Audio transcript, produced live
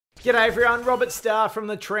G'day everyone, Robert Starr from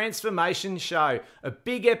The Transformation Show. A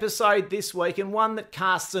big episode this week and one that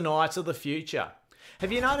casts an eye to the future.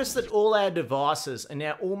 Have you noticed that all our devices are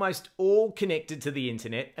now almost all connected to the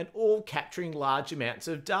internet and all capturing large amounts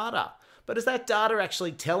of data? But is that data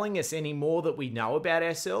actually telling us any more that we know about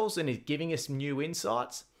ourselves and is giving us new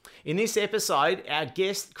insights? In this episode, our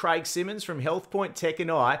guest Craig Simmons from HealthPoint Tech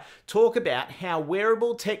and I talk about how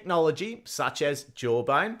wearable technology such as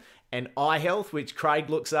Jawbone and eye health, which Craig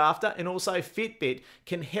looks after, and also Fitbit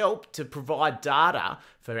can help to provide data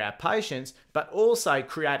for our patients, but also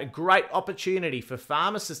create a great opportunity for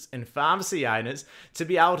pharmacists and pharmacy owners to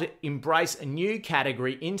be able to embrace a new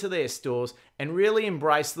category into their stores and really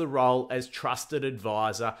embrace the role as trusted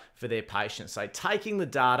advisor for their patients. So taking the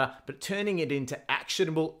data, but turning it into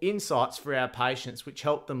actionable insights for our patients, which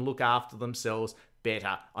help them look after themselves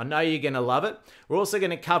better. I know you're going to love it. We're also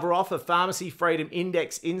going to cover off a Pharmacy Freedom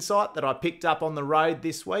Index insight that I picked up on the road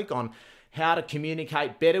this week on how to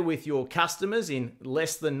communicate better with your customers in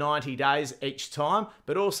less than 90 days each time,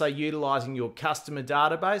 but also utilizing your customer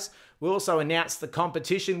database. We'll also announce the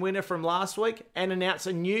competition winner from last week and announce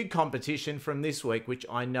a new competition from this week, which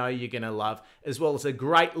I know you're going to love, as well as a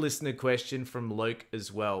great listener question from Luke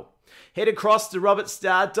as well. Head across to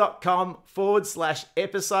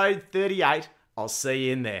robertstar.com/episode 38. I'll see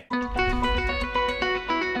you in there.